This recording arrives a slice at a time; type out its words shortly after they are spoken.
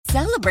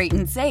Celebrate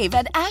and save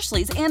at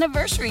Ashley's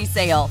Anniversary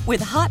Sale.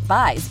 With Hot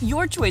Buys,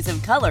 your choice of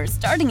colors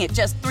starting at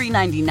just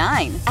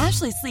 $3.99.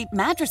 Ashley Sleep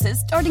mattresses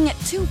starting at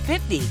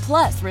 $2.50.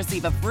 Plus,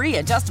 receive a free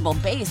adjustable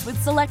base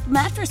with select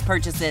mattress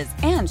purchases.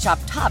 And shop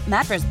top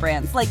mattress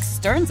brands like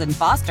Stearns &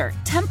 Foster,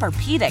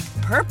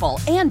 Tempur-Pedic, Purple,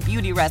 and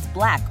Beautyrest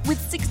Black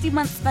with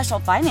 60-month special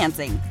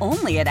financing.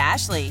 Only at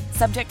Ashley.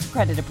 Subject to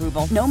credit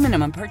approval. No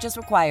minimum purchase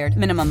required.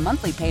 Minimum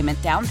monthly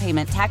payment, down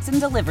payment, tax, and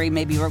delivery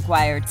may be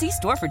required. See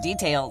store for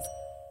details.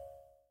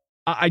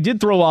 I did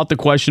throw out the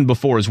question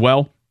before as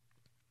well.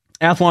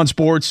 Athlon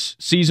Sports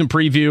season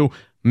preview.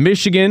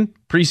 Michigan,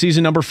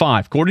 preseason number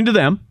 5. According to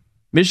them,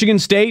 Michigan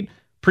State,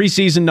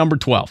 preseason number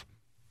 12.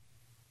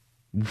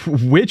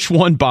 Which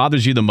one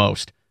bothers you the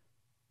most?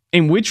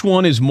 And which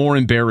one is more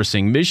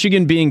embarrassing?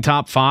 Michigan being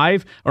top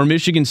 5 or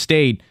Michigan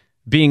State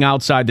being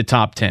outside the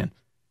top 10?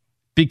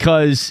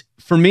 Because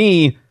for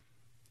me,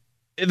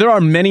 there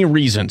are many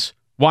reasons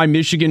why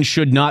Michigan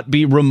should not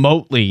be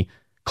remotely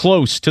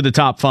close to the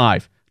top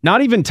 5.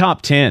 Not even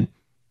top 10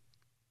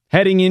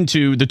 heading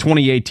into the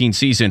 2018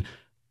 season.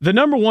 The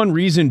number one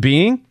reason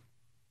being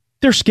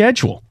their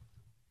schedule.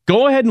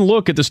 Go ahead and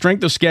look at the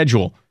strength of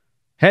schedule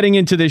heading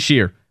into this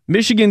year.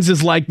 Michigan's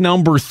is like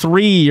number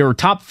 3 or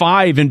top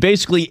 5 in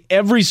basically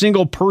every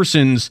single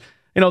person's,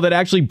 that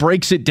actually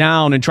breaks it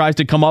down and tries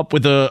to come up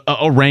with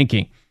a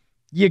ranking.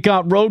 You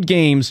got road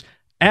games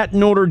at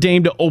Notre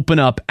Dame to open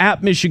up,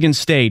 at Michigan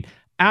State,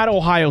 at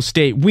Ohio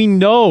State. We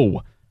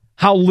know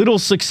how little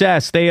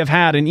success they have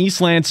had in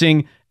East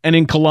Lansing and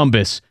in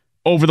Columbus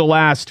over the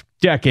last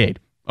decade,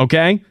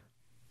 okay?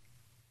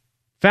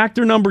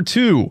 Factor number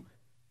 2,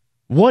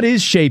 what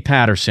is Shea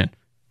Patterson?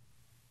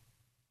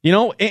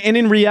 And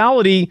in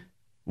reality,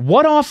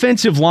 what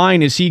offensive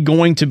line is he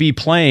going to be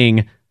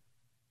playing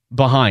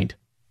behind?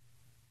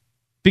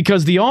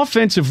 Because the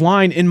offensive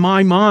line, in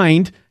my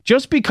mind,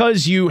 just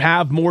because you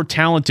have more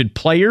talented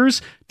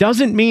players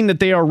doesn't mean that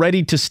they are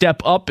ready to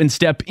step up and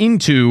step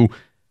into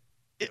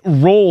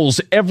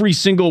roles every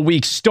single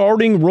week,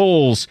 starting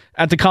roles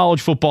at the college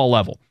football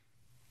level.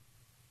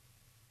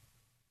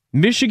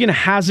 Michigan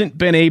hasn't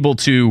been able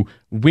to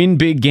win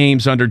big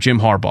games under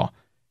Jim Harbaugh.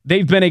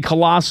 They've been a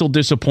colossal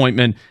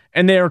disappointment,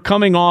 and they are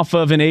coming off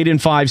of an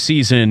 8-5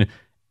 season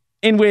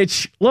in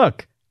which,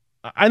 look,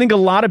 I think a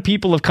lot of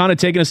people have kind of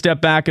taken a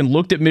step back and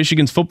looked at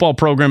Michigan's football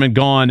program and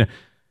gone,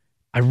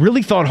 I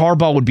really thought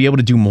Harbaugh would be able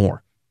to do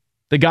more.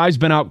 The guy's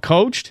been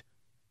out-coached.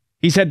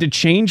 He's had to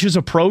change his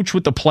approach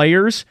with the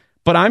players.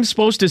 But I'm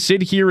supposed to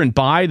sit here and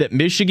buy that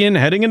Michigan,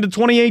 heading into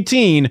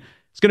 2018,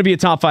 is going to be a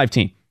top 5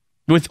 team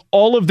with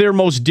all of their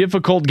most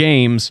difficult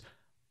games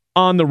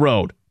on the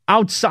road,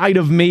 outside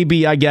of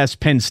maybe, I guess,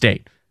 Penn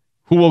State,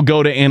 who will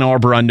go to Ann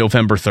Arbor on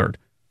November 3rd.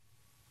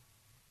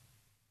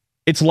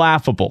 It's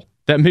laughable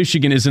that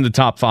Michigan is in the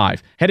top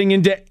 5, heading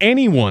into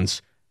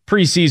anyone's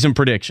preseason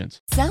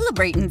predictions.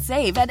 Celebrate and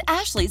save at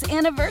Ashley's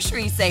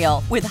Anniversary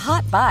Sale. With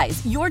Hot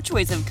Buys, your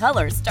choice of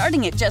colors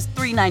starting at just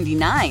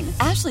 $3.99.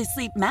 Ashley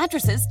Sleep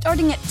mattresses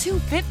starting at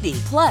 $2.50.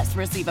 Plus,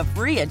 receive a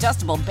free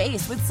adjustable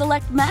base with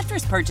select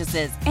mattress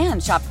purchases.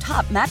 And shop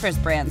top mattress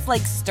brands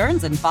like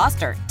Stearns &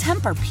 Foster,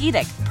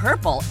 Tempur-Pedic,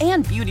 Purple,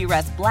 and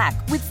Beautyrest Black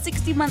with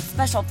 60-month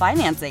special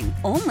financing.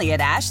 Only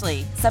at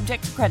Ashley.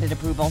 Subject to credit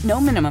approval. No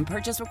minimum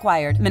purchase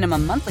required.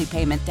 Minimum monthly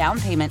payment, down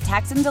payment,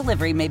 tax, and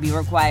delivery may be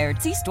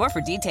required. See store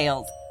for details.